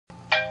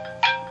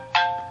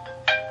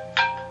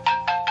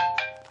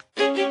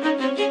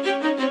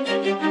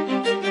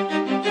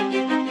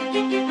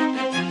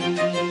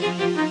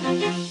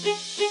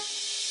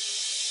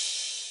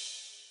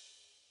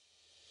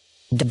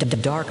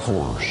Dark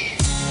horse.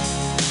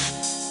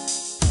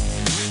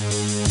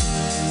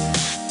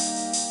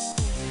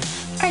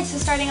 Alright, so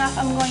starting off,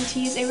 I'm going to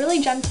use a really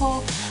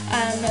gentle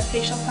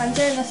facial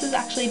cleanser, and this is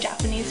actually a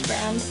Japanese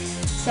brand.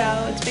 So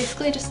it's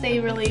basically just a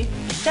really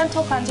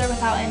gentle cleanser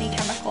without any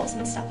chemicals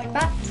and stuff like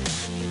that.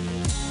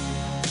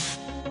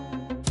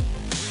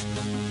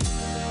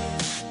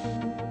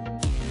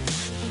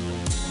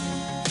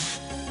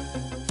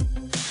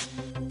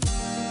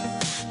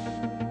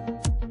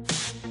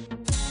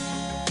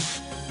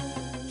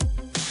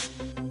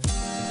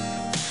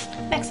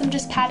 Next, I'm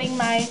just patting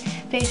my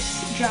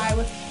face dry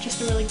with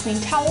just a really clean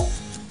towel.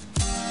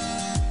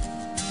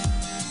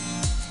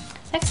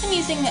 Next, I'm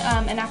using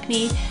an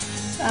acne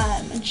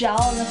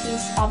gel, and this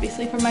is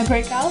obviously for my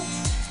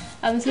breakouts.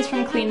 This is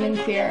from Clean and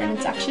Clear, and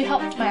it's actually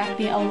helped my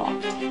acne a lot.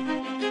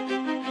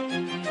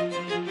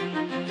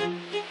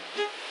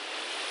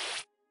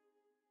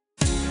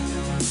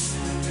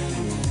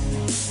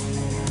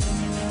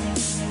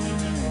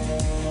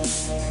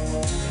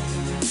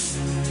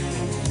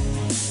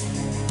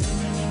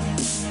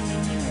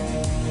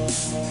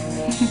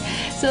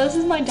 So this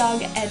is my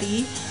dog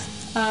Eddie.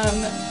 I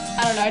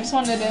don't know, I just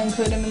wanted to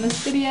include him in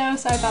this video,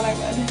 so I thought I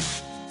would.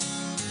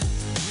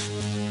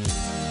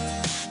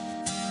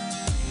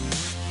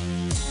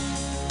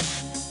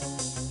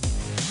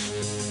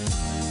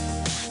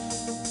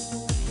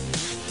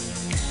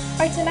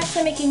 Alright, so next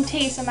I'm making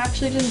tea, so I'm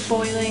actually just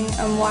boiling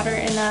water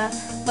in a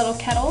little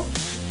kettle.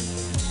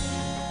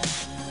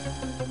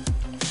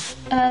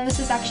 And then this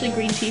is actually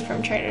green tea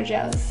from Trader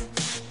Joe's.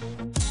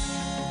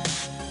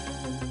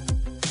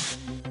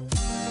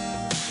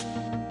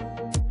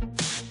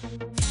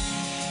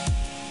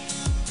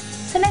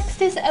 So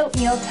next is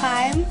oatmeal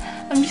time.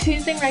 I'm just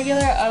using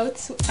regular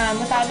oats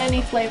without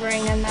any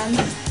flavoring in them,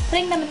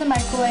 putting them in the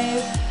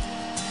microwave.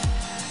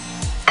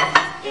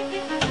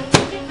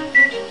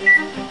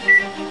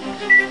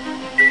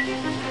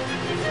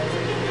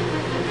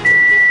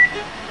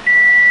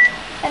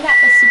 And that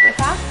was super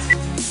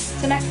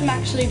fast. So next I'm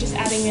actually just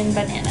adding in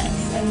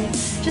bananas and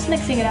just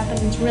mixing it up,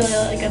 and it's really,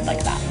 really good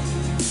like that.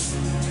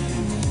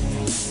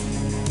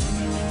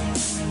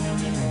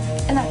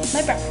 And that's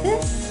my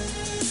breakfast.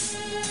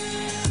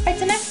 Alright,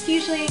 so next,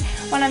 usually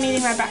when I'm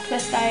eating my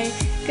breakfast, I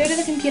go to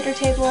the computer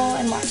table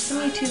and watch some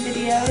YouTube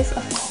videos,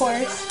 of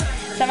course.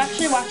 So I'm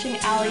actually watching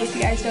Allie. If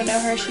you guys don't know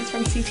her, she's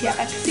from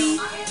CTFXC,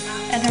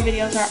 and her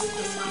videos are awesome.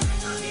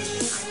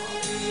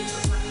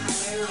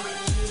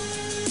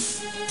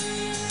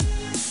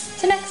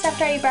 So next,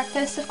 after I eat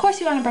breakfast, of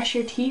course you want to brush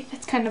your teeth.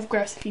 It's kind of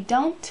gross if you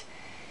don't.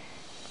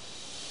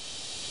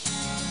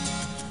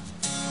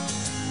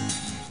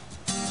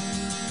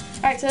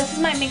 Alright, so this is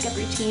my makeup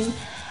routine.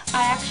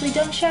 I actually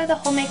don't show the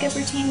whole makeup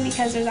routine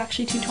because there's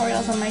actually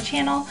tutorials on my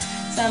channel,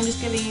 so I'm just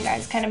giving you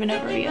guys kind of an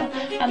overview.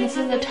 This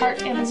is the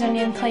Tarte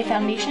Amazonian Clay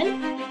Foundation.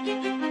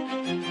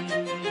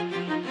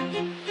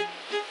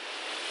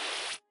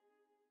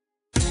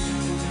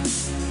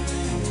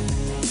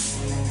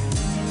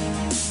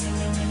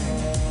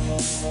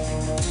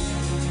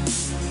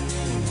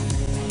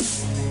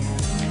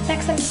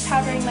 Next, I'm just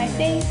powdering my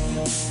face.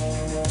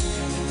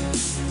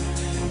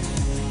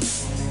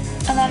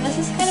 And then this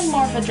is kind of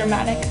more of a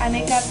dramatic eye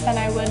makeup than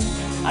I would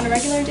on a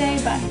regular day,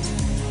 but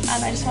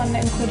I just wanted to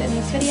include it in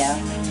this video.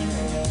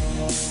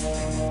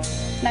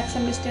 Next,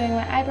 I'm just doing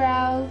my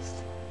eyebrows.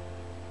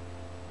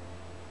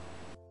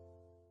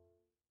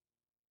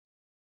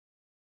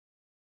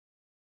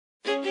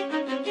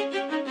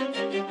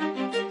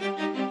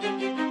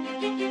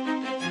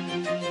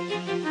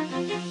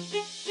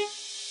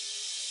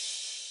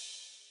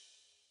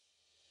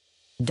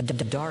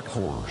 Dark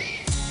horse.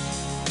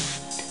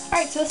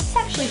 Alright, so this is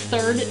actually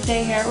third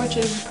day hair, which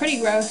is pretty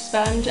gross,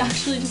 but I'm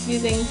actually just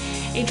using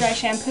a dry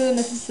shampoo, and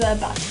this is the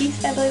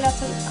Batiste, I believe that's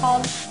what it's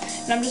called.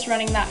 And I'm just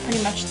running that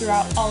pretty much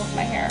throughout all of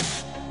my hair.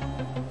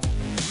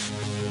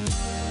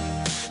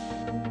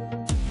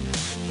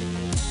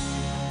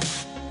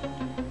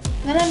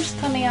 And then I'm just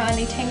combing out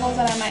any tangles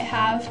that I might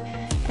have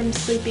from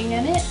sleeping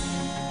in it.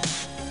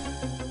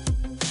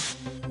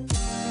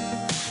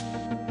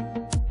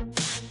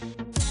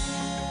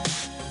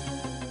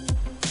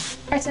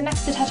 Alright, so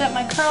next, to touch up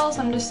my curls,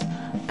 I'm just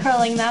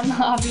curling them,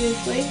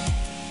 obviously.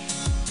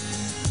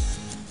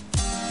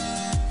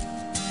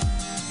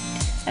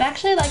 And I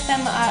actually like them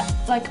at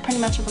like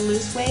pretty much of a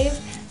loose wave,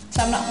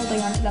 so I'm not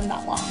holding on to them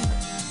that long.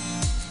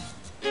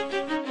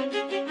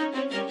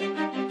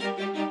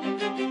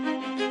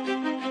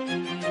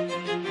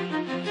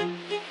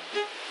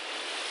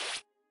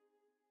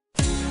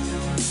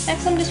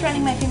 Next, I'm just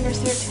running my fingers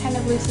through it to kind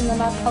of loosen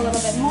them up a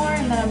little bit more,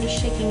 and then I'm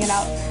just shaking it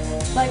out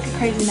like a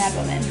crazy mad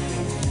woman.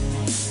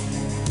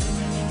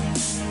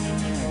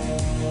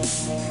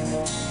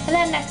 And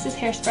then next is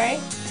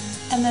hairspray,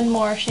 and then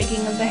more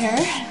shaking of the hair.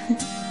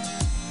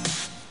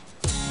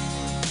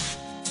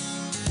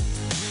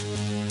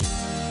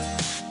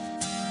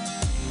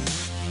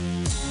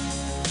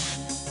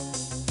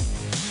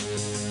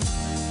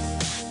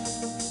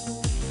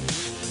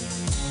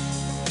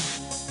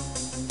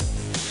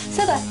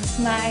 So that's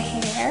my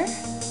hair.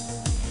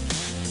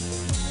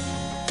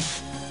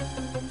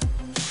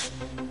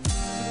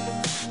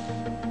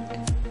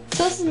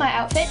 So this is my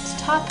outfit.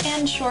 Top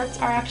and shorts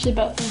are actually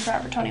both from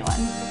Forever 21.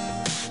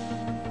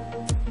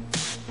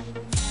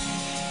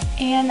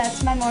 And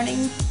that's my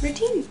morning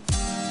routine.